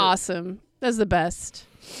 It was Like, awesome. That was the best.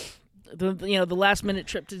 The last minute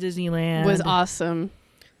trip to Disneyland It was awesome.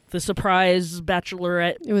 The surprise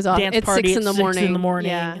bachelorette It was awesome. dance It's party 6 at in the 6 morning. in the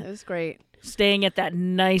morning. Yeah, it was great. Staying at that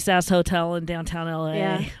nice ass hotel in downtown LA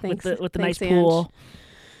Yeah, with thanks- the thanks, nice pool.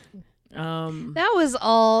 Um, That was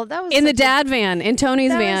all. That was In the such a- dad van, in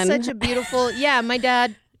Tony's That van. was such a beautiful. Yeah, my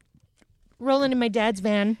dad rolling in my dad's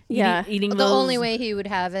van. Yeah. eating The those, only way he would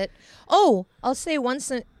have it. Oh, I'll say one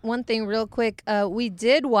thing real quick. We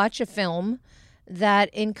did watch a film that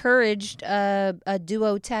encouraged a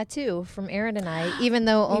duo tattoo from Aaron and I, even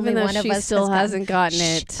though only Even though one of she us still has hasn't gotten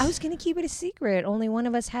Shh, it. I was going to keep it a secret. Only one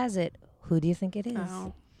of us has it. Who do you think it is?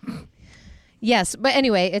 Oh. Yes, but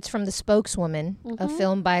anyway, it's from The Spokeswoman, a Mm-hmm.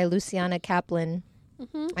 film by Luciana Kaplan.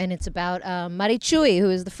 And it's about Marichui, who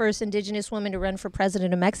is the first indigenous woman to run for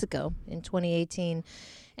president of Mexico in 2018.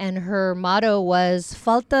 And her motto was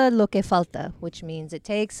 "Falta lo que falta," which means it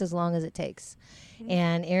takes as long as it takes.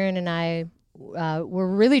 And Aaron and I were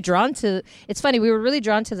really drawn to. It's funny, we were really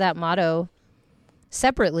drawn to that motto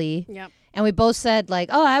separately. Yep. And we both said like,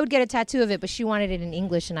 "Oh, I would get a tattoo of it," but she wanted it in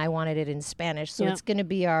English and I wanted it in Spanish. So Yep. it's going to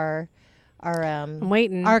be our I'm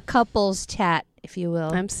waiting. our couple's tat, if you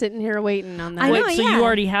will. I'm sitting here waiting on that. I know, Wait, so yeah. you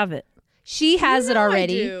already have it? She has it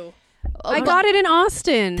already. I got it in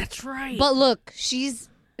Austin. That's right. But look, she's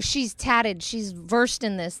tatted. She's versed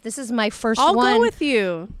in this. This is my 1st I'll one. go with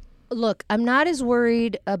you. Look, I'm not as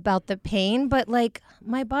worried about the pain, but like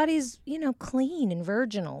my body's, clean and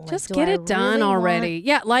virginal. Like, Just do get I it done really already.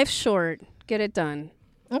 Yeah, life's short. Get it done.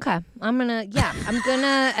 Okay.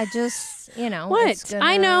 I just, What? it's I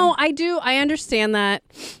gonna- know. I do. I understand that.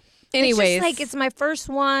 Anyways, It's just like it's my first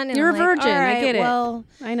one. And You're I'm a like, virgin. all I right, get it. Well,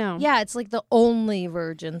 I know. yeah, it's like the only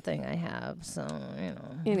virgin thing I have. So,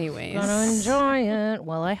 Anyways. gonna enjoy it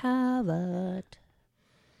while I have it.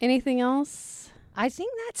 Anything else? I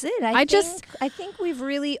think that's it. I just- I think we've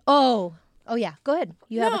really. Oh yeah. Go ahead.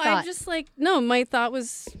 You have a thought. I'm just like, no, my thought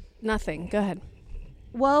was nothing. Go ahead.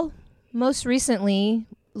 Well, most recently,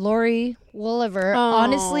 Lori Wolliver, Oh.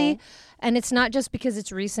 honestly, and it's not just because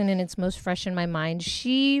it's recent and it's most fresh in my mind.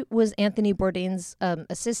 She was Anthony Bourdain's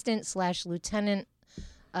assistant / lieutenant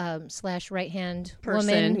 / right hand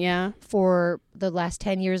woman Yeah. for the last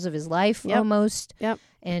 10 years of his life, Yep. almost. Yep.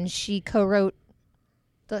 And she co-wrote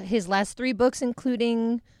his last 3 books,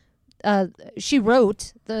 including. She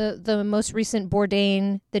wrote the most recent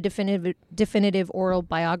Bourdain, the definitive oral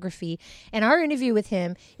biography, and our interview with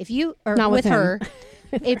him. If you or Not with him. her,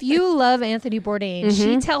 if you love Anthony Bourdain,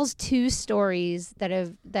 she tells 2 stories that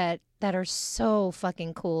are so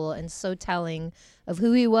fucking cool and so telling of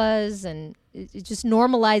who he was, and it just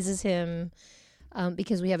normalizes him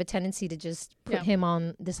because we have a tendency to just put Yeah. him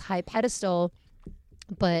on this high pedestal.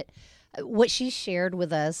 But what she shared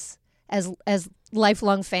with us as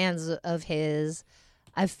lifelong fans of his,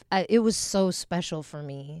 it was so special for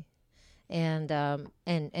me.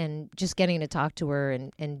 and just getting to talk to her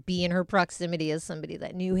and be in her proximity as somebody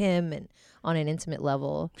that knew him and on an intimate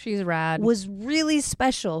level She's rad. was really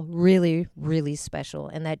special, really, really special.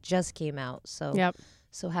 And that just came out. So, Yep.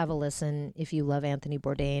 so have a listen if you love Anthony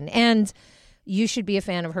Bourdain. And you should be a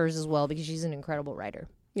fan of hers as well because she's an incredible writer.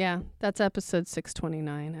 Yeah, that's episode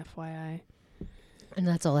 629, FYI. And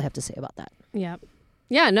that's all I have to say about that. Yep.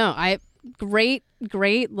 Yeah, no, great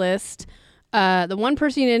list. The one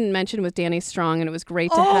person you didn't mention was Danny Strong, and it was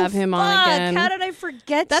great to have him on again. How did I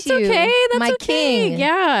forget That's you? okay. That's My okay. king.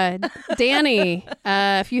 Yeah, Danny.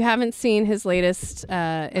 If you haven't seen his latest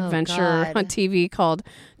adventure God. on TV called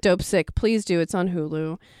Dope Sick, please do. It's on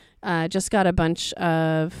Hulu. Just got a bunch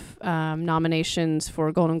of nominations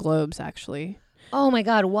for Golden Globes, actually. Oh my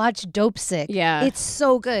God, watch Dope Sick. Yeah. It's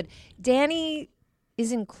so good. Danny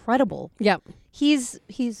is incredible. Yep. He's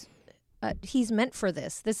meant for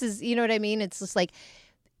this. This is, you know what I mean? It's just like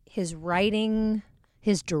his writing,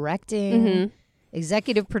 his directing, Mhm.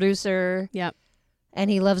 executive producer, Yep. and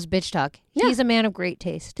he loves bitch talk. Yeah. He's a man of great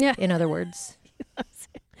taste, Yeah. in other words.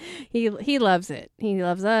 He loves it. He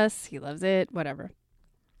loves us. He loves it. Whatever.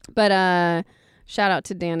 But shout out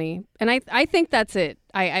to Danny, and I think that's it.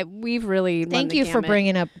 We've really Thank you for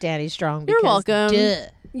bringing up Danny Strong. You're because, welcome. duh.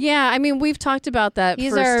 Yeah, I mean we've talked about that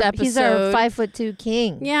He's first our episode. he's our 5'2"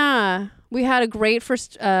 king. Yeah, we had a great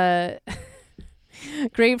first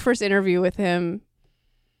interview with him,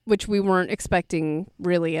 which we weren't expecting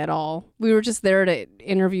really at all. We were just there to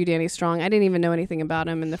interview Danny Strong. I didn't even know anything about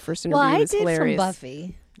him in the first interview. Well, It I was did hilarious. from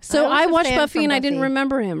Buffy. So I I was a watched fan Buffy from and I didn't Buffy.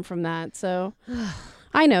 remember him from that. So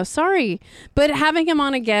I know, sorry. But having him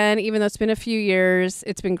on again, even though it's been a few years,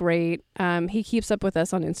 it's been great. He keeps up with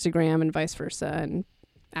us on Instagram and vice versa, and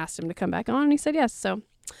asked him to come back on and he said yes. So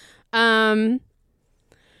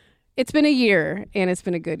it's been a year and it's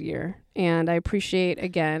been a good year. And I appreciate,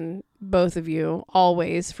 again, both of you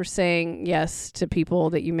always for saying yes to people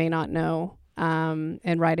that you may not know and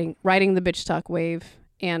riding the bitch talk wave.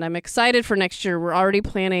 And I'm excited for next year. We're already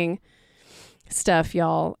planning stuff,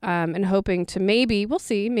 y'all, and hoping to maybe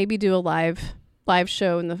do a live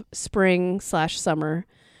show in the spring/summer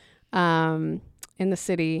in the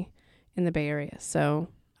city in the Bay Area. So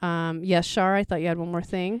yes, Shar, I thought you had one more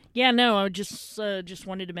thing. Yeah, no, I just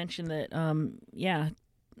wanted to mention that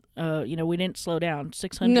we didn't slow down.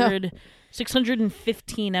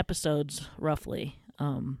 615 episodes roughly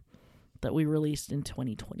that we released in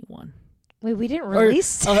 2021. Wait, we didn't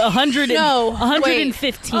release? 115.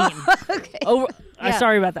 Okay.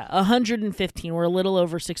 Sorry about that. 115. We're a little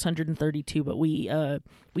over 632, but we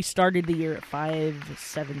started the year at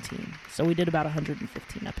 517, so we did about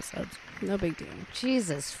 115 episodes. No big deal.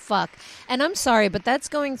 Jesus fuck. And I'm sorry, but that's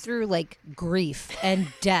going through like grief and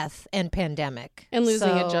death and pandemic And losing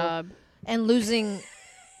a job. and losing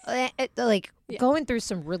going through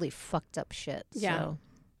some really fucked up shit. Yeah. So.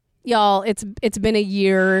 Y'all, it's been a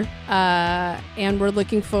year, and we're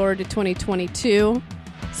looking forward to 2022.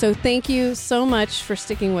 So thank you so much for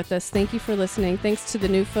sticking with us. Thank you for listening. Thanks to the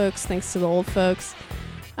new folks. Thanks to the old folks.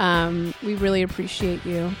 We really appreciate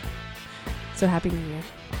you. So happy New Year.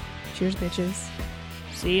 Cheers, bitches.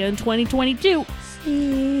 See you in 2022.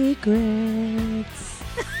 Secrets.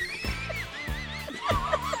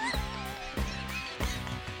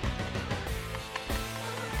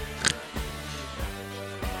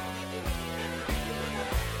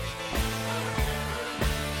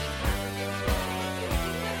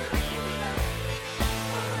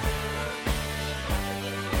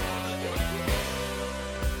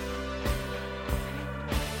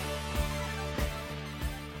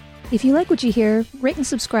 If you like what you hear, rate and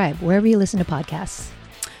subscribe wherever you listen to podcasts.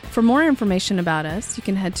 For more information about us, you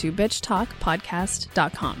can head to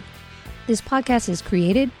bitchtalkpodcast.com. This podcast is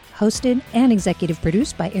created, hosted, and executive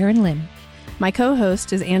produced by Aaron Lim. My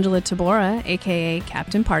co-host is Angela Tabora, aka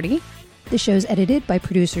Captain Party. The show's edited by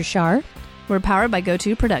producer Shar. We're powered by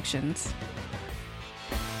GoTo Productions.